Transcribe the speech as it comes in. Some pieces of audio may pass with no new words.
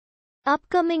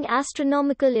Upcoming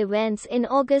astronomical events in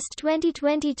August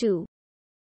 2022.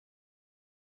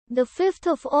 The 5th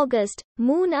of August,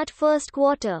 Moon at first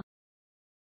quarter.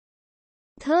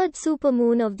 Third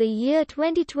supermoon of the year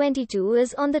 2022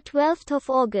 is on the 12th of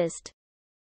August.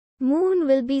 Moon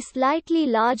will be slightly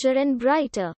larger and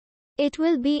brighter. It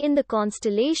will be in the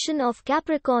constellation of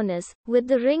Capricornus, with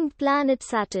the ringed planet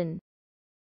Saturn.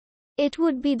 It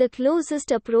would be the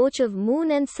closest approach of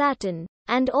Moon and Saturn,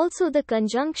 and also the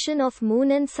conjunction of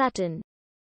Moon and Saturn.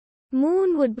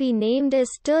 Moon would be named as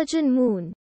Sturgeon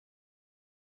Moon.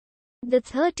 The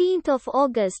 13th of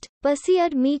August,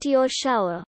 Perseid Meteor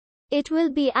shower. It will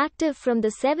be active from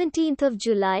the 17th of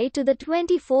July to the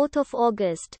 24th of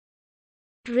August.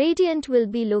 Radiant will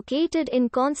be located in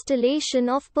constellation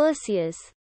of Perseus.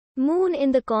 Moon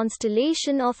in the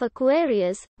constellation of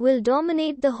Aquarius will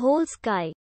dominate the whole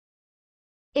sky.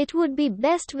 It would be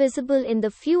best visible in the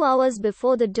few hours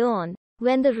before the dawn,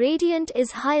 when the radiant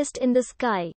is highest in the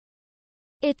sky.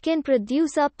 It can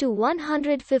produce up to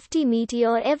 150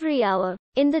 meteor every hour,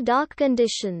 in the dark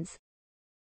conditions.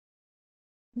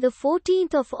 The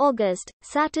 14th of August,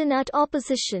 Saturn at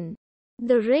opposition.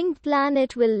 The ringed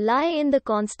planet will lie in the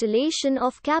constellation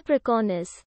of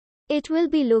Capricornus. It will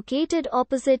be located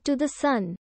opposite to the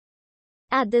Sun.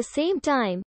 At the same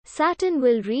time, Saturn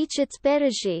will reach its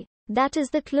perigee, that is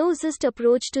the closest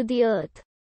approach to the Earth.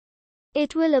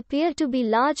 It will appear to be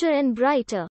larger and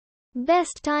brighter.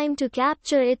 Best time to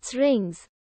capture its rings.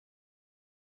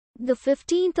 The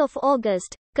 15th of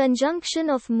August, conjunction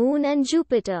of Moon and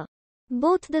Jupiter.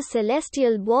 Both the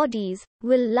celestial bodies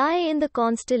will lie in the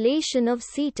constellation of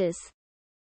Cetus.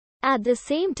 At the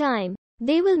same time,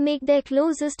 they will make their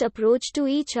closest approach to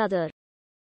each other.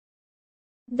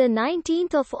 The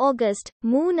 19th of August,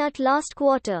 Moon at last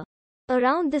quarter.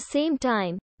 Around the same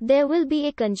time, there will be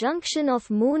a conjunction of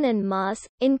Moon and Mars,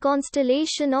 in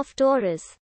constellation of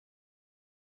Taurus.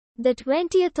 The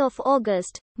 20th of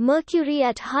August, Mercury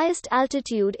at highest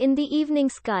altitude in the evening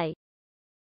sky.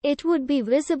 It would be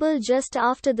visible just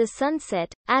after the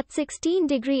sunset, at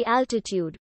 16°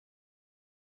 altitude.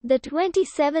 The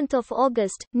 27th of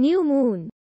August, new moon.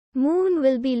 Moon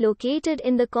will be located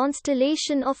in the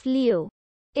constellation of Leo.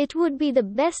 It would be the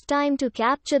best time to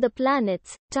capture the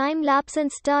planets, time-lapse and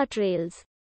star trails.